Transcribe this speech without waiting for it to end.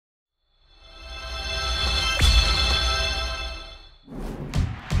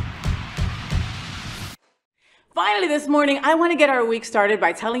Finally, this morning, I want to get our week started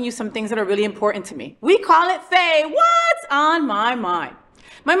by telling you some things that are really important to me. We call it Faye, what's on my mind?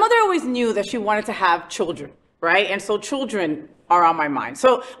 My mother always knew that she wanted to have children, right? And so children are on my mind.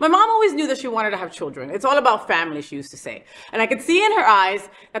 So my mom always knew that she wanted to have children. It's all about family, she used to say. And I could see in her eyes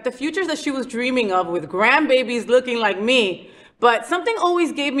that the futures that she was dreaming of with grandbabies looking like me, but something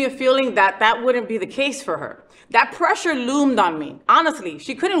always gave me a feeling that that wouldn't be the case for her. That pressure loomed on me. Honestly,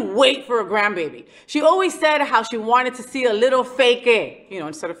 she couldn't wait for a grandbaby. She always said how she wanted to see a little fake,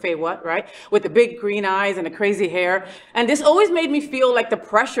 instead of FayWhat, right? With the big green eyes and the crazy hair. And this always made me feel like the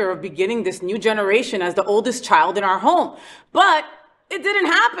pressure of beginning this new generation as the oldest child in our home. But it didn't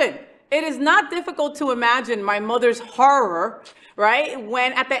happen. It is not difficult to imagine my mother's horror, right?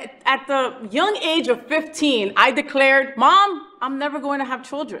 When at the young age of 15, I declared, Mom, I'm never going to have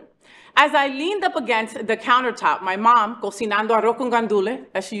children. As I leaned up against the countertop, my mom, cocinando arroz con gandule,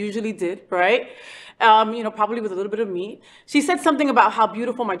 as she usually did, right? Probably with a little bit of meat. She said something about how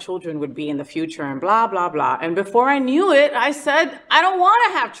beautiful my children would be in the future and blah, blah, blah. And before I knew it, I said, I don't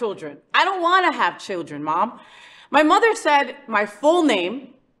want to have children. I don't want to have children, Mom. My mother said my full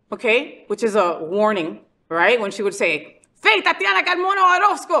name, okay, which is a warning, right? When she would say, Faye Tatiana Carmona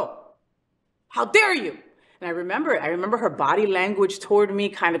Orozco, how dare you? And I remember her body language toward me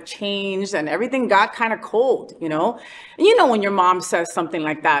kind of changed and everything got kind of cold, And when your mom says something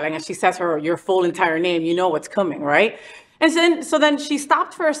like that, like she says your full entire name, you know what's coming, right? And so then she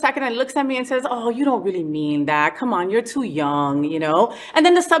stopped for a second and looks at me and says, oh, you don't really mean that. Come on, you're too young, And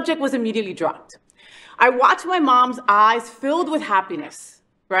then the subject was immediately dropped. I watched my mom's eyes filled with happiness,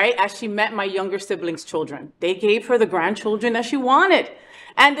 right? As she met my younger siblings' children. They gave her the grandchildren that she wanted.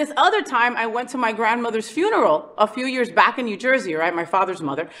 And this other time, I went to my grandmother's funeral a few years back in New Jersey, right? My father's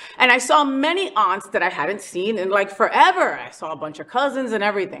mother. And I saw many aunts that I hadn't seen in like forever. I saw a bunch of cousins and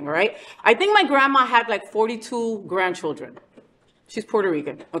everything, right? I think my grandma had like 42 grandchildren. She's Puerto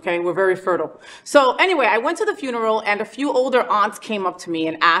Rican, okay? We're very fertile. So anyway, I went to the funeral and a few older aunts came up to me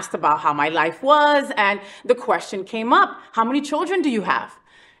and asked about how my life was. And the question came up, how many children do you have?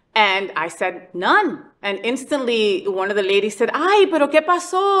 And I said, none. And instantly, one of the ladies said, ay, pero ¿qué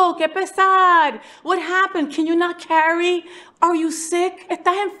pasó? ¿Qué pesar? What happened? Can you not carry? Are you sick?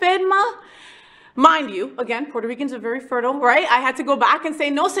 ¿Estás enferma? Mind you, again, Puerto Ricans are very fertile, right? I had to go back and say,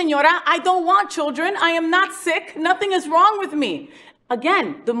 no, señora, I don't want children. I am not sick. Nothing is wrong with me.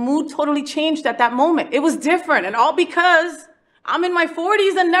 Again, the mood totally changed at that moment. It was different, and all because I'm in my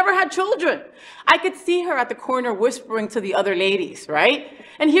 40s and never had children. I could see her at the corner whispering to the other ladies, right?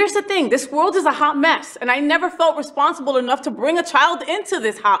 And here's the thing, this world is a hot mess, and I never felt responsible enough to bring a child into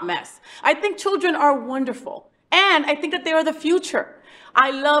this hot mess. I think children are wonderful, and I think that they are the future.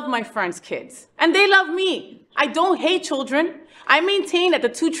 I love my friends' kids, and they love me. I don't hate children. I maintain that the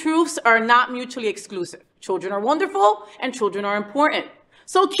two truths are not mutually exclusive. Children are wonderful, and children are important.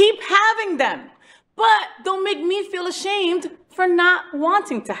 So keep having them, but don't make me feel ashamed for not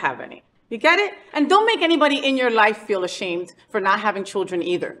wanting to have any. You get it? And don't make anybody in your life feel ashamed for not having children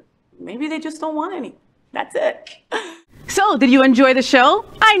either. Maybe they just don't want any. That's it. So, did you enjoy the show?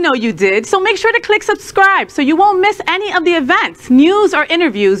 I know you did. So make sure to click subscribe so you won't miss any of the events, news, or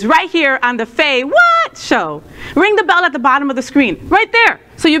interviews right here on the FayWhat show. Ring the bell at the bottom of the screen, right there,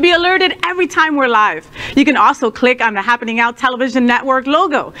 so you'll be alerted every time we're live. You can also click on the Happening Out Television Network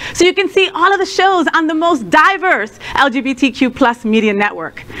logo so you can see all of the shows on the most diverse LGBTQ+ media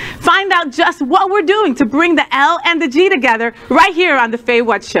network. Find out just what we're doing to bring the L and the G together right here on the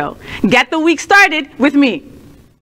FayWhat show. Get the week started with me.